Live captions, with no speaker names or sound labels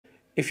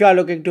If you are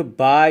looking to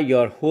buy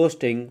your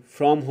hosting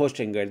from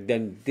Hostinger,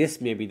 then this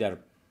may be the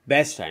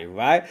best time.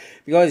 Why?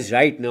 Because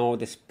right now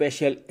the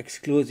special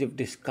exclusive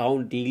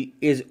discount deal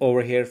is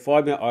over here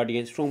for my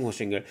audience from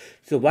Hostinger.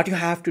 So what you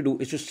have to do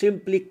is to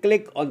simply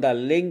click on the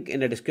link in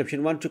the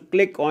description. Once you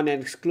click on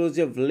an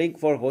exclusive link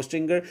for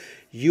Hostinger,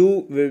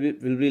 you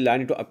will be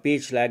landed to a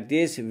page like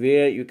this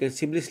where you can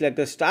simply select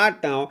the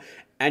start now,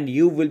 and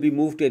you will be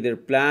moved to their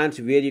plans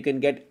where you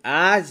can get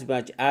as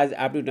much as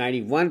up to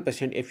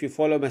 91% if you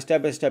follow my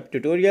step-by-step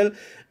tutorial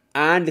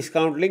and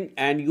discount link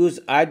and use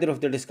either of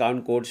the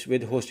discount codes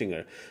with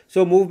Hostinger.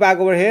 So move back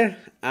over here,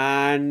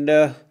 and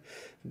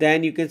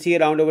then you can see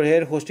around over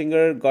here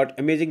Hostinger got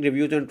amazing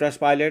reviews on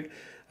Trustpilot.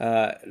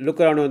 Look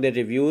around on the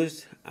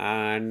reviews,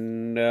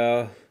 and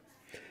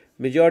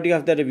majority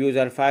of the reviews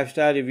are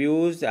 5-star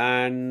reviews,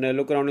 and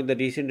look around at the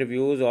recent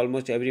reviews.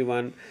 Almost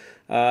everyone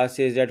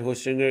says that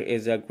Hostinger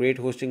is a great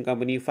hosting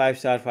company.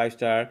 5-star,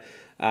 5-star.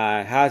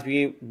 Has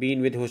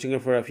been with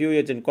Hostinger for a few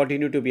years and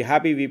continue to be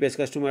happy VPS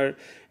customer.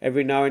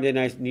 Every now and then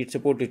I need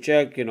support to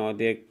check.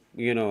 They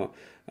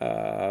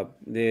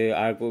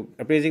are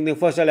appraising them.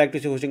 First, I like to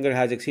say Hostinger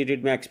has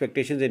exceeded my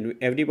expectations in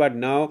every part.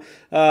 Now,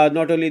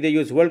 not only they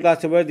use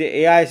world-class servers, the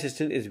AI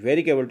assistant is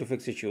very capable to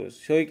fix issues.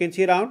 So you can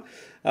see around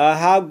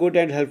how good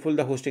and helpful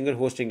the Hostinger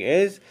hosting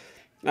is.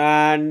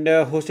 And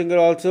Hostinger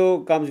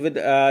also comes with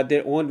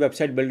their own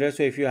website builder.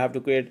 So if you have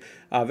to create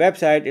a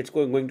website, it's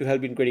going to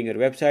help in creating your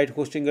website.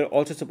 Hostinger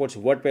also supports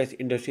WordPress,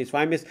 industry's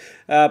famous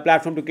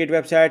platform to create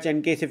websites.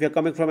 In case if you're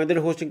coming from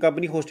another hosting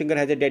company, Hostinger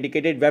has a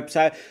dedicated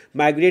website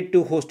migrate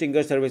to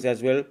Hostinger service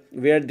as well,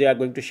 where they are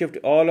going to shift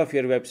all of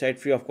your website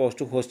free of cost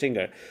to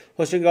Hostinger.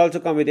 Hostinger also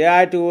comes with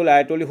AI tool.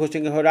 I told you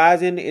Hostinger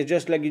Horizon is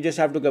just like you just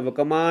have to give a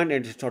command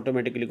and it's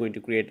automatically going to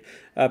create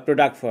a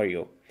product for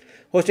you.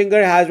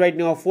 Hostinger has right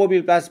now 4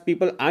 million plus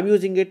people. I'm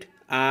using it,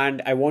 and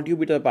I want you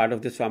to be a part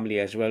of this family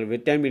as well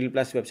with 10 million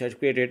plus websites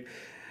created.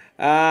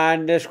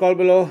 And scroll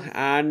below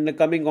and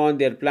coming on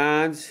their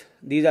plans.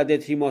 These are the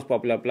 3 most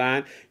popular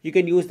plans. You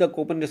can use the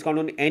coupon discount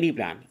on any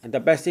plan. And the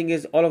best thing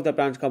is all of the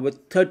plans come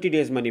with 30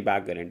 days money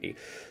back guarantee.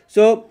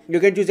 So you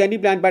can choose any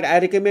plan, but I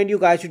recommend you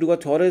guys to do a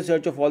thorough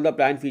research of all the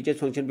plan features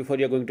function before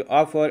you're going to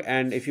offer.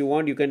 And if you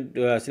want, you can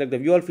select the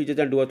view all features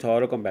and do a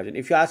thorough comparison.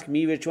 If you ask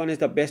me which one is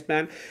the best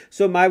plan,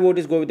 so my vote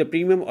is go with the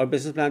premium or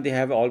business plan. They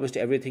have almost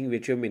everything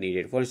which you may need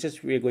it. For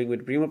instance, we're going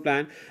with premium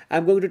plan.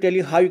 I'm going to tell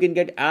you how you can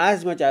get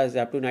as much as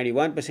up to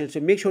 91%. So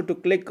make sure to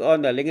click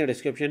on the link in the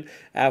description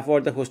for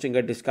the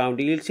Hostinger discount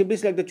deal. Simply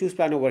select the choose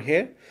plan over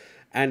here,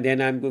 and then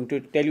I'm going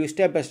to tell you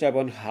step by step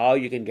on how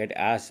you can get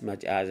as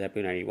much as up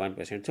to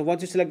 91%. So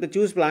once you select the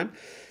choose plan,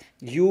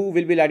 you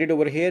will be landed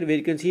over here where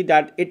you can see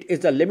that it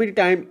is a limited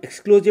time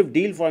exclusive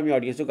deal for my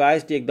audience. So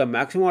guys, take the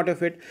maximum out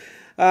of it.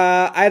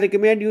 I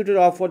recommend you to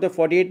opt for the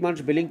 48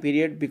 months billing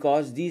period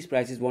because these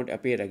prices won't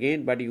appear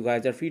again, but you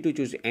guys are free to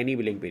choose any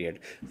billing period.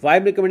 Why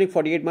I'm recommending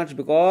 48 months?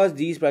 Because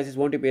these prices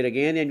won't appear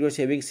again and you're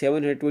saving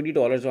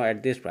 $720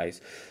 at this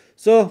price.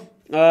 So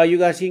you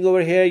guys seeing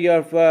over here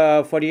your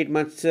 48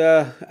 months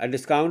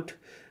discount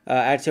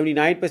at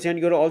 79%.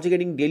 You're also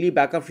getting daily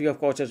backup free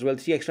of cost as well,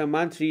 3 extra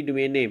months, free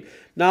domain name.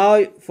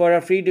 Now for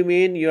a free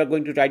domain, you are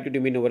going to write your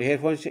domain over here.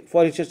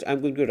 For instance,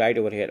 I'm going to write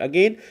over here.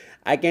 Again,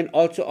 I can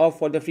also opt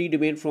for the free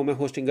domain from a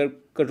Hostinger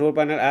control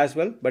panel as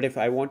well, but if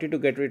I wanted to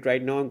get it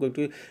right now, I'm going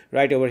to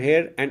write over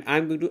here, and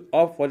I'm going to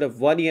opt for the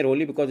 1 year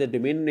only because the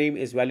domain name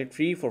is valid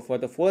free for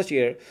the first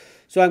year.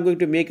 So I'm going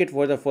to make it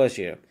for the first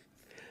year.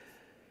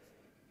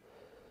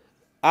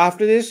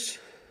 After this,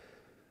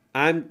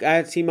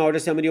 I see my order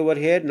summary over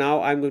here.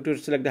 Now I'm going to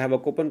select have a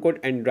coupon code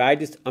and write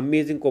this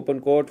amazing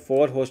coupon code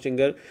for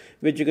Hostinger,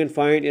 which you can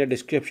find in the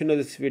description of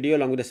this video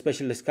along with a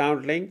special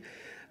discount link.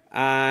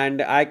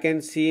 And I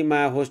can see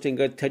my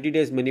Hostinger 30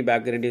 days money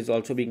back guarantee is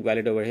also being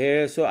valid over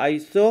here. So I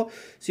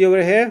see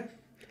over here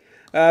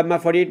my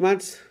 48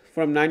 months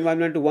from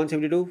 911 to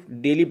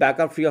 172 daily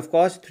backup free of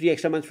cost, 3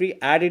 extra months free.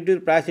 Added to the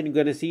price and you're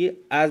gonna see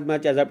as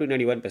much as up to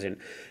 91%.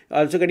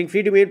 Also getting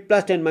free domain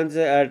plus 10 months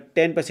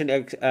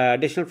 10%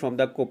 additional from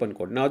the coupon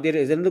code. Now there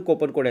is another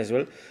coupon code as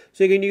well,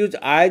 so you can use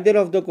either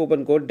of the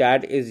coupon code.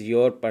 That is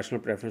your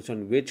personal preference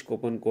on which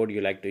coupon code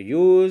you like to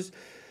use.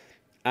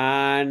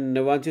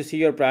 And once you see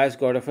your price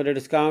got a further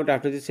discount,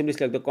 after this simply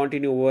select the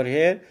continue over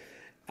here,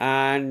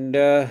 and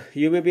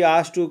you may be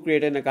asked to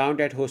create an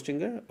account at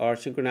Hostinger or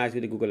synchronize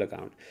with the Google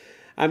account.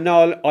 I'm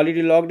now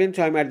already logged in,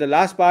 so I'm at the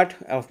last part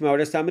of my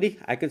order summary.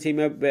 I can see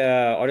my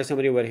order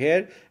summary over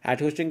here at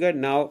Hostinger.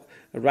 Now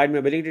write my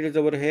billing details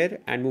over here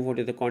and move on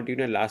to the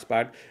continue and last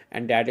part,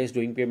 and that is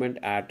doing payment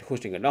at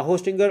Hostinger. Now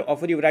Hostinger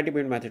offers you variety of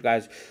payment methods,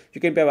 guys.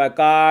 You can pay by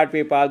card,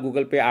 PayPal,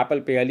 Google Pay,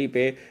 Apple Pay,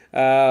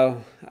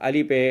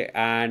 Alipay,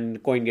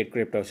 and CoinGate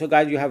Crypto. So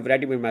guys, you have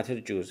variety of payment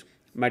methods to choose.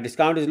 My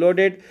discount is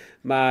loaded.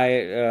 My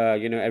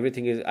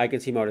everything is, I can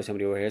see my order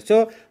summary over here.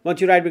 So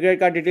once you write my credit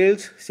card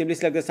details, simply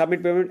select the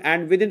submit payment,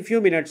 and within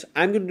few minutes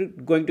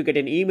I'm going to get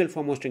an email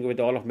from Hostinger with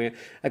all of my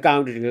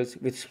account details,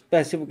 which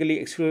specifically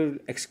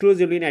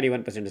exclusively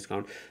 91%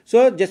 discount.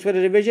 So just for a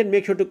revision,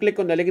 make sure to click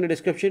on the link in the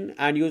description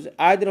and use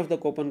either of the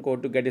coupon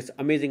code to get this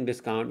amazing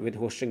discount with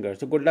Hostinger.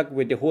 So good luck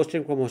with the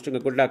hosting from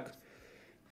Hostinger. Good luck.